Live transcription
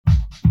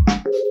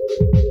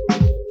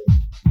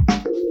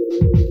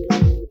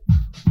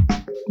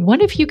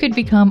What if you could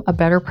become a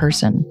better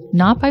person,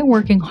 not by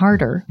working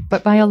harder,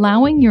 but by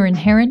allowing your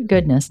inherent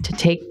goodness to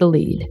take the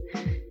lead?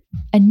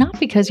 And not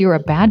because you're a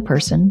bad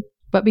person,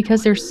 but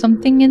because there's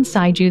something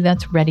inside you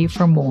that's ready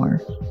for more.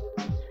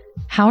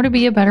 How to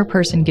Be a Better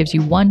Person gives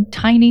you one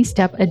tiny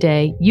step a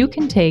day you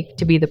can take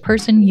to be the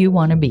person you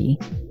want to be.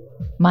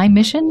 My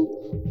mission?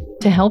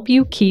 To help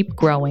you keep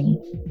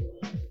growing.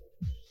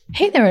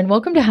 Hey there, and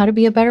welcome to How to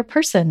Be a Better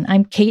Person.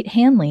 I'm Kate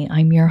Hanley.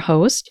 I'm your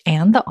host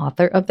and the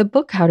author of the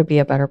book, How to Be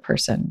a Better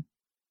Person.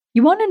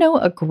 You want to know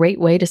a great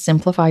way to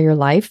simplify your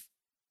life?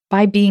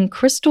 By being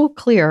crystal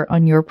clear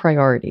on your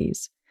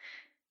priorities.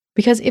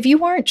 Because if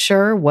you aren't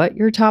sure what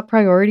your top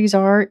priorities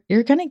are,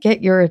 you're going to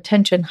get your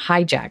attention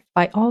hijacked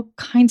by all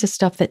kinds of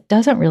stuff that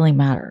doesn't really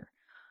matter.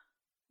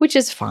 Which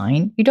is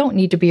fine. You don't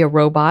need to be a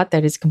robot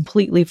that is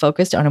completely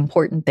focused on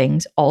important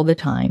things all the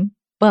time.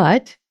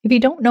 But if you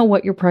don't know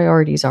what your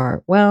priorities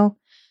are, well,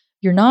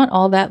 you're not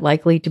all that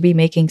likely to be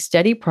making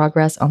steady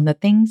progress on the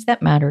things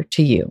that matter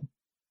to you.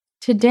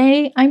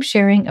 Today, I'm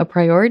sharing a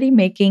priority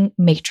making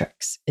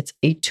matrix. It's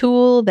a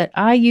tool that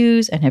I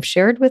use and have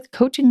shared with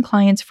coaching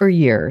clients for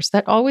years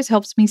that always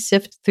helps me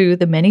sift through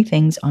the many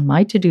things on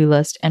my to-do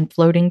list and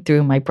floating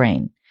through my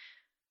brain.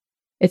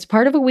 It's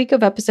part of a week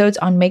of episodes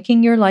on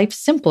making your life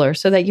simpler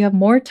so that you have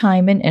more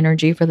time and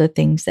energy for the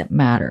things that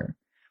matter.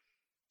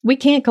 We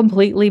can't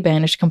completely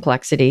banish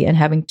complexity and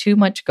having too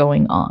much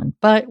going on,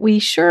 but we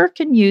sure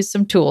can use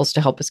some tools to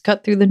help us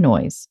cut through the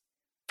noise.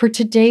 For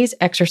today's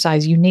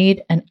exercise, you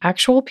need an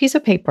actual piece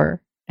of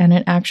paper and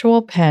an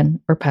actual pen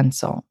or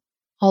pencil.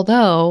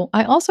 Although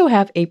I also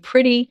have a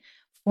pretty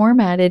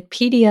formatted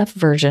PDF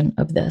version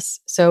of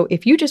this. So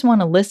if you just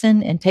want to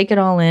listen and take it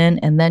all in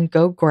and then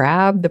go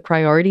grab the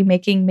Priority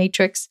Making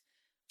Matrix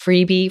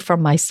freebie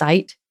from my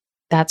site,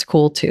 that's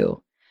cool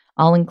too.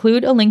 I'll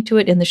include a link to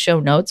it in the show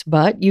notes,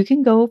 but you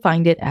can go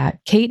find it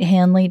at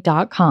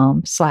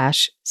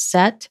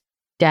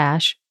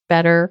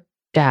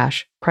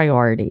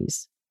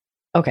katehanley.com/set-better-priorities.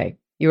 Okay,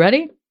 you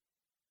ready?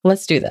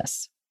 Let's do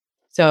this.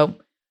 So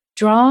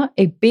draw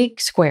a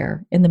big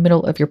square in the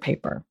middle of your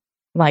paper,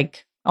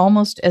 like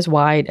almost as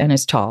wide and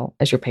as tall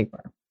as your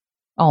paper.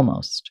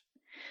 Almost.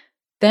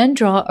 Then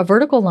draw a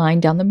vertical line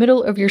down the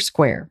middle of your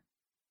square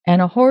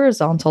and a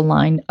horizontal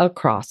line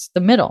across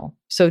the middle.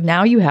 So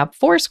now you have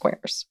 4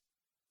 squares.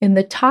 In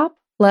the top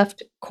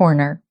left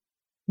corner,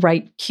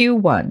 write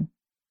Q1,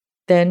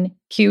 then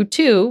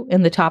Q2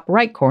 in the top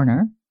right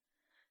corner,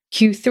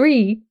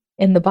 Q3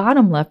 in the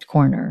bottom left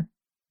corner,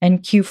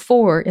 and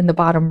Q4 in the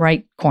bottom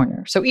right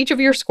corner. So each of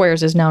your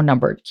squares is now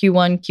numbered.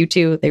 Q1,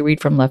 Q2, they read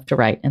from left to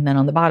right, and then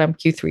on the bottom,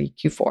 Q3,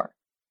 Q4.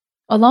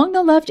 Along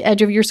the left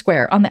edge of your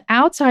square, on the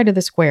outside of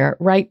the square,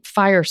 write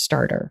fire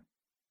starter.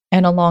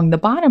 And along the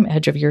bottom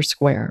edge of your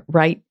square,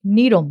 write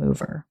needle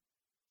mover.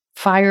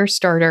 Fire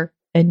starter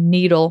and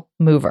needle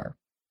mover.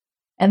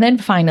 And then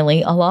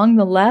finally, along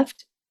the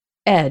left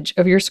edge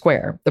of your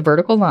square, the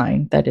vertical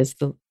line that is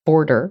the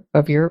border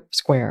of your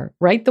square,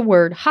 write the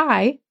word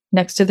high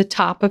next to the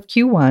top of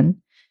Q1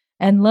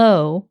 and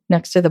low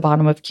next to the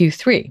bottom of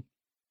Q3.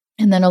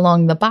 And then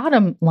along the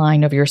bottom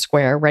line of your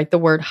square, write the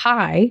word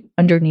high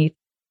underneath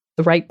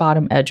the right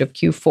bottom edge of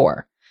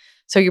Q4.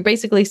 So you're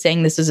basically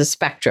saying this is a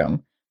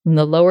spectrum. In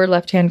the lower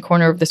left-hand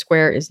corner of the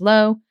square is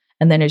low,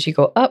 and then as you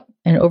go up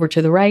and over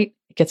to the right,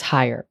 it gets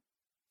higher.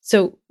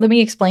 So let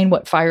me explain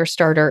what fire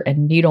starter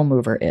and needle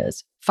mover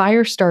is.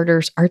 Fire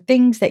starters are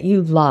things that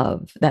you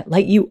love, that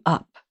light you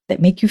up,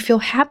 that make you feel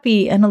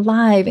happy and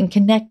alive and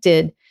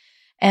connected.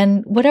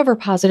 And whatever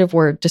positive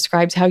word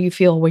describes how you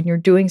feel when you're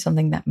doing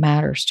something that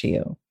matters to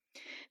you.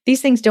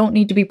 These things don't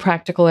need to be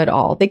practical at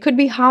all. They could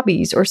be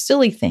hobbies or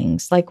silly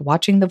things like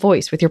watching The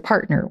Voice with your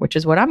partner, which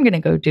is what I'm going to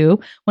go do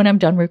when I'm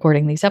done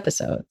recording these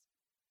episodes.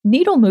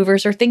 Needle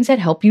movers are things that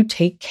help you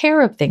take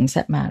care of things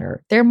that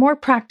matter. They're more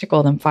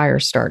practical than fire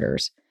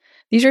starters.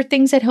 These are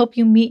things that help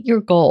you meet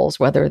your goals,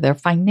 whether they're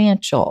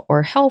financial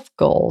or health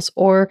goals,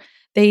 or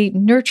they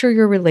nurture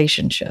your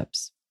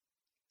relationships.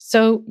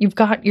 So you've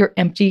got your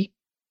empty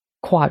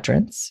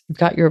quadrants. You've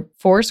got your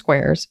 4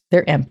 squares.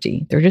 They're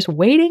empty. They're just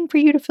waiting for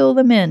you to fill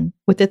them in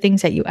with the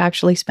things that you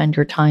actually spend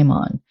your time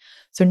on.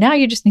 So now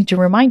you just need to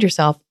remind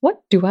yourself,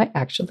 what do I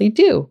actually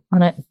do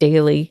on a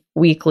daily,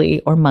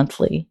 weekly, or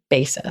monthly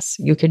basis?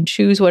 You can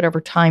choose whatever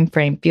time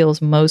frame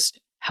feels most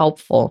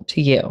helpful to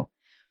you.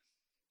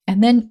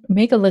 And then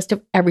make a list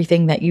of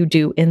everything that you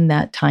do in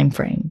that time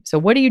frame. So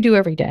what do you do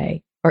every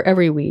day or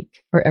every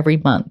week or every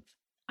month?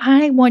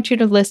 I want you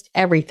to list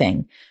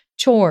everything.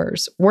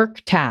 Chores,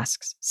 work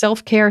tasks,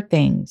 self-care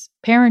things,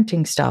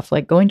 parenting stuff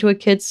like going to a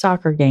kid's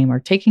soccer game or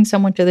taking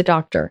someone to the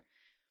doctor.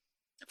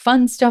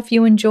 Fun stuff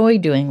you enjoy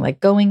doing like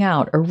going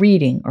out or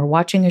reading or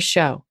watching a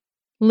show.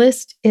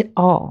 List it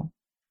all.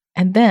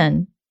 And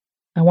then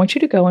I want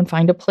you to go and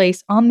find a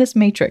place on this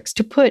matrix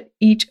to put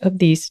each of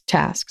these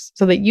tasks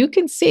so that you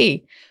can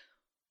see,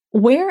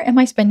 where am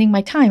I spending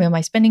my time? Am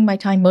I spending my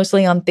time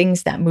mostly on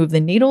things that move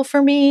the needle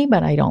for me,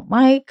 but I don't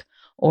like,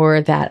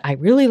 or that I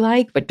really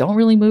like, but don't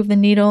really move the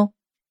needle,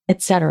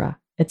 etc.,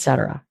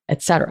 etc.,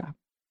 etc.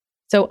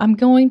 So I'm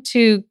going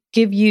to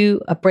give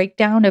you a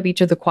breakdown of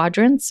each of the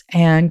quadrants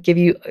and give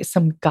you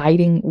some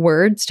guiding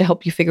words to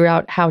help you figure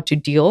out how to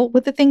deal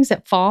with the things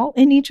that fall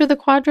in each of the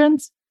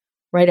quadrants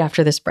right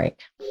after this break.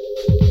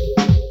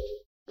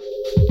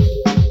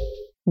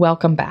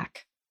 Welcome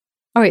back.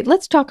 All right,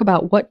 let's talk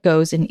about what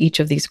goes in each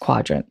of these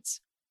quadrants.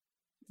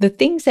 The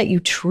things that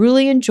you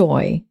truly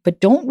enjoy, but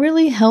don't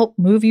really help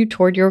move you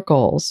toward your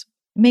goals.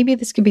 Maybe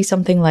this could be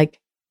something like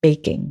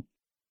baking.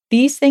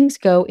 These things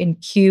go in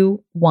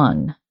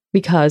Q1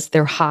 because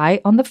they're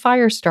high on the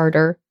fire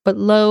starter, but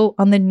low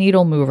on the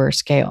needle mover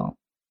scale.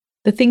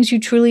 The things you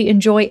truly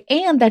enjoy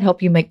and that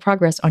help you make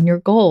progress on your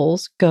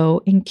goals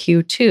go in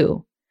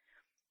Q2.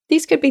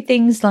 These could be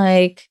things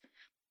like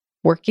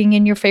working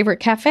in your favorite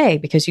cafe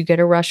because you get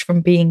a rush from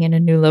being in a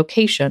new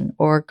location,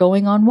 or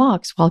going on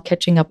walks while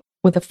catching up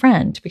with a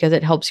friend because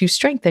it helps you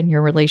strengthen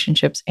your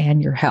relationships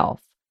and your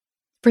health.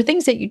 For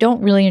things that you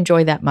don't really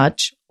enjoy that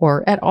much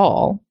or at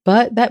all,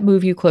 but that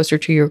move you closer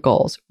to your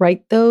goals,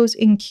 write those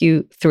in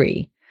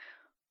Q3.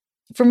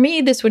 For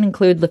me, this would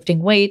include lifting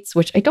weights,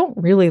 which I don't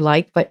really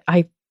like, but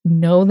I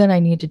know that I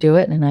need to do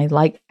it and I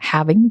like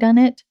having done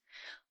it.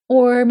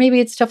 Or maybe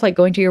it's stuff like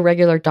going to your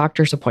regular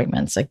doctor's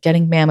appointments, like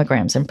getting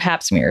mammograms and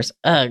pap smears.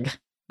 Ugh.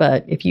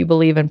 But if you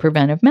believe in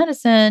preventive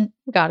medicine,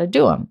 you got to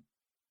do them.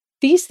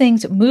 These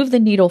things move the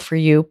needle for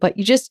you, but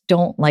you just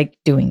don't like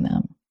doing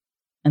them.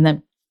 And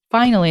then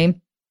finally,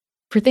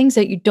 for things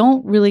that you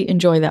don't really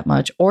enjoy that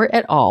much or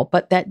at all,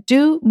 but that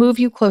do move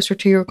you closer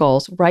to your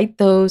goals, write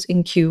those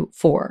in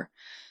Q4.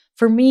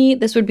 For me,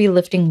 this would be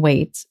lifting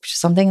weights, which is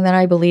something that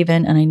I believe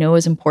in and I know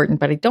is important,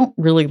 but I don't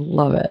really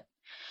love it.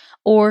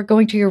 Or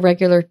going to your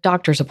regular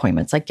doctor's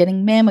appointments, like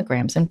getting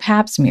mammograms and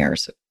pap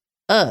smears.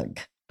 Ugh.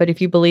 But if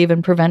you believe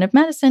in preventive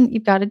medicine,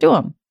 you've got to do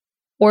them.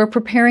 Or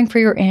preparing for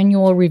your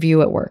annual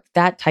review at work,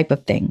 that type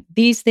of thing.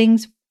 These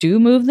things do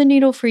move the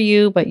needle for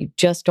you, but you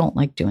just don't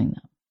like doing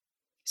them.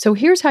 So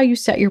here's how you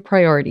set your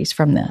priorities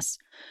from this.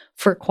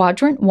 For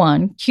quadrant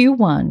 1,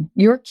 Q1,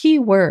 your key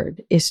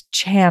word is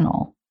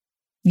channel.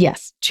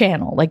 Yes,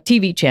 channel, like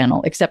TV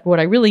channel, except what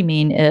I really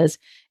mean is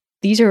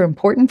these are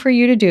important for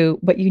you to do,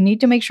 but you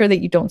need to make sure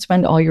that you don't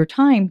spend all your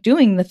time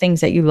doing the things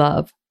that you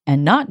love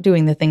and not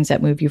doing the things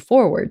that move you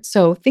forward.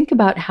 So think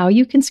about how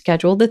you can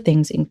schedule the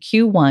things in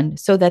Q1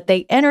 so that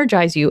they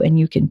energize you and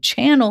you can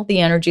channel the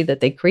energy that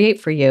they create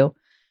for you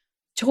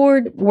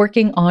toward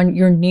working on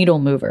your needle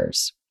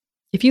movers.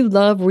 If you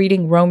love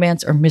reading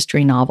romance or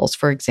mystery novels,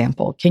 for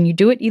example, can you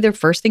do it either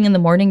first thing in the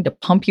morning to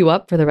pump you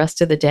up for the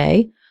rest of the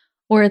day,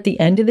 or at the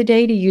end of the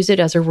day to use it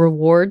as a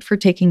reward for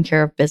taking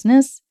care of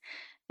business?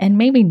 And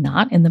maybe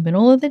not in the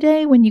middle of the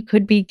day when you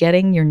could be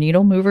getting your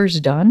needle movers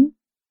done?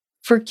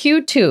 For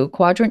Q2,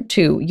 quadrant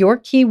 2, your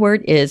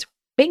keyword is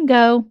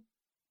bingo.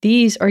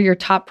 These are your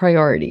top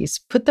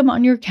priorities. Put them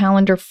on your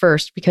calendar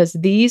first because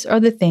these are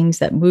the things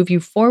that move you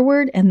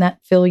forward and that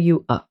fill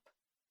you up.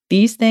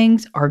 These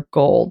things are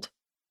gold.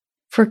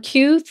 For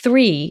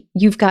Q3,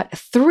 you've got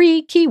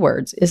 3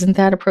 keywords. Isn't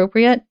that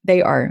appropriate?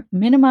 They are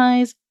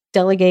minimize,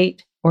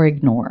 delegate, or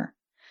ignore.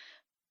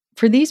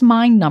 For these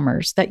mind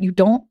numbers that you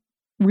don't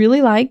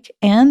really like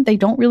and they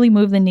don't really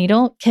move the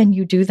needle, can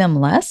you do them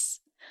less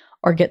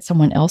or get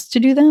someone else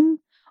to do them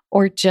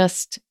or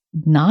just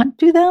not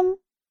do them?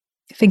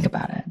 Think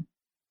about it.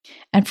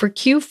 And for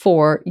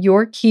Q4,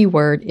 your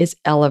keyword is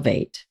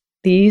elevate.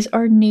 These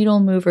are needle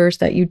movers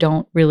that you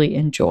don't really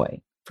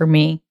enjoy. For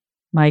me,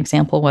 my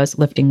example was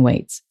lifting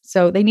weights.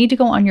 So they need to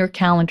go on your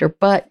calendar,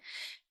 but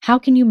how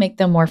can you make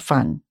them more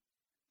fun?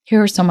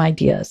 Here are some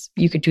ideas.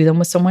 You could do them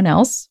with someone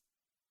else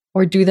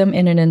or do them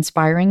in an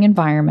inspiring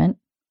environment.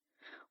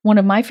 One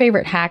of my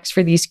favorite hacks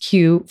for these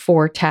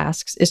Q4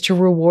 tasks is to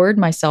reward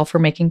myself for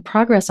making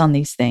progress on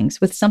these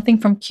things with something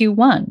from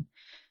Q1.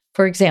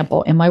 For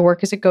example, in my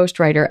work as a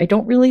ghostwriter, I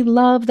don't really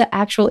love the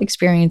actual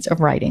experience of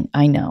writing.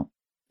 I know.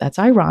 That's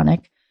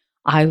ironic.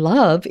 I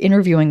love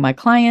interviewing my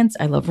clients.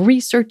 I love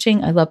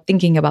researching. I love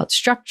thinking about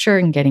structure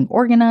and getting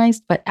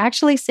organized, but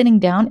actually sitting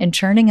down and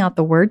churning out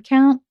the word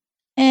count,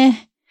 it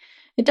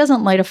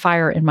doesn't light a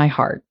fire in my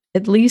heart,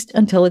 at least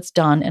until it's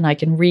done and I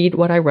can read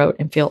what I wrote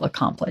and feel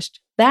accomplished.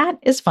 That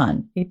is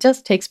fun. It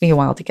just takes me a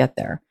while to get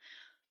there.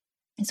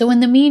 So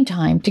in the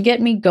meantime, to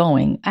get me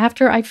going,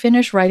 after I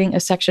finish writing a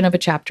section of a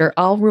chapter,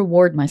 I'll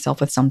reward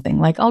myself with something,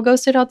 like I'll go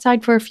sit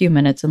outside for a few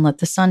minutes and let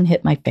the sun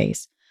hit my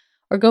face,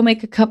 or go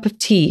make a cup of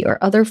tea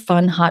or other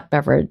fun hot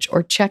beverage,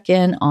 or check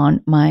in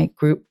on my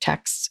group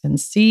texts and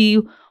see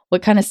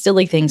what kind of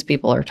silly things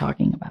people are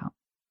talking about.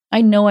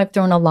 I know I've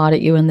thrown a lot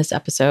at you in this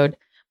episode,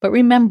 but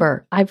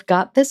remember, I've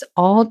got this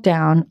all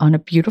down on a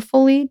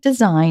beautifully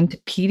designed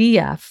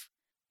PDF.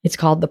 It's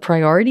called the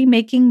Priority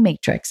Making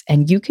Matrix,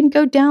 and you can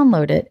go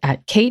download it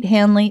at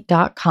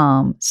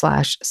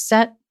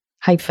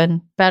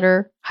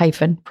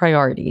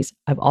katehanley.com/set-better-priorities.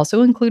 I've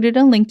also included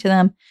a link to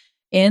them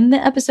in the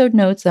episode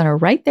notes that are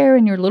right there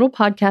in your little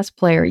podcast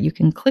player. You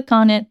can click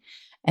on it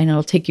and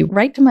it'll take you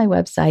right to my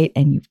website,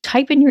 and you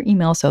type in your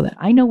email so that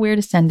I know where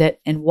to send it,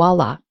 and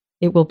voila,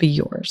 it will be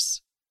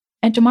yours.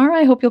 And tomorrow,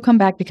 I hope you'll come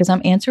back because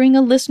I'm answering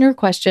a listener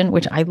question,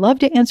 which I love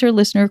to answer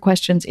listener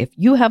questions. If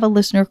you have a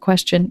listener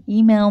question,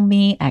 email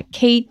me at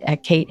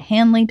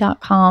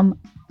kate@katehanley.com.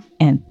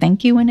 And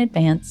thank you in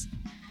advance.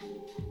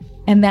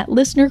 And that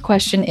listener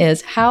question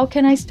is, how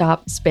can I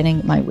stop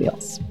spinning my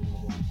wheels?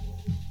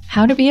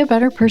 How to Be a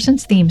Better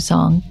Person's theme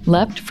song,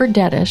 Left for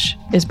Deadish,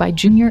 is by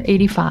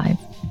Junior85.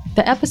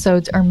 The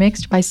episodes are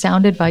mixed by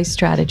Sound Advice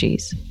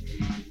Strategies.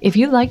 If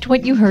you liked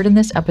what you heard in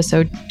this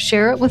episode,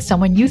 share it with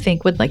someone you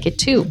think would like it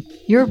too.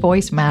 Your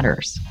voice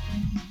matters.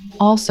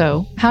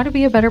 Also, How to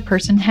Be a Better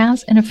Person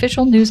has an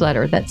official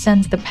newsletter that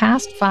sends the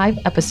past 5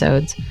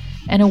 episodes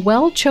and a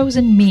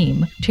well-chosen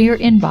meme to your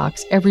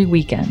inbox every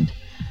weekend.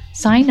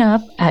 Sign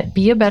up at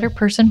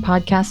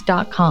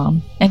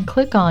beabetterpersonpodcast.com and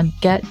click on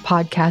Get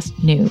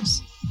Podcast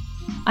News.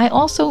 I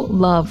also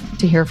love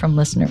to hear from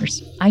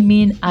listeners. I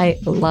mean, I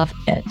love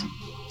it.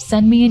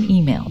 Send me an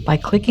email by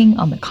clicking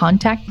on the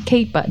Contact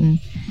Kate button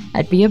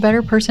at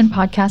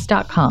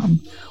beabetterpersonpodcast.com,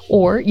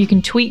 or you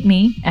can tweet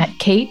me at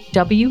Kate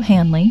W.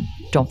 Hanley,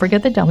 don't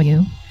forget the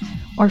W,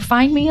 or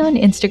find me on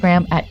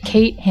Instagram at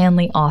Kate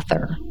Hanley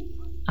Author.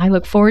 I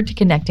look forward to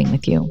connecting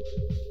with you.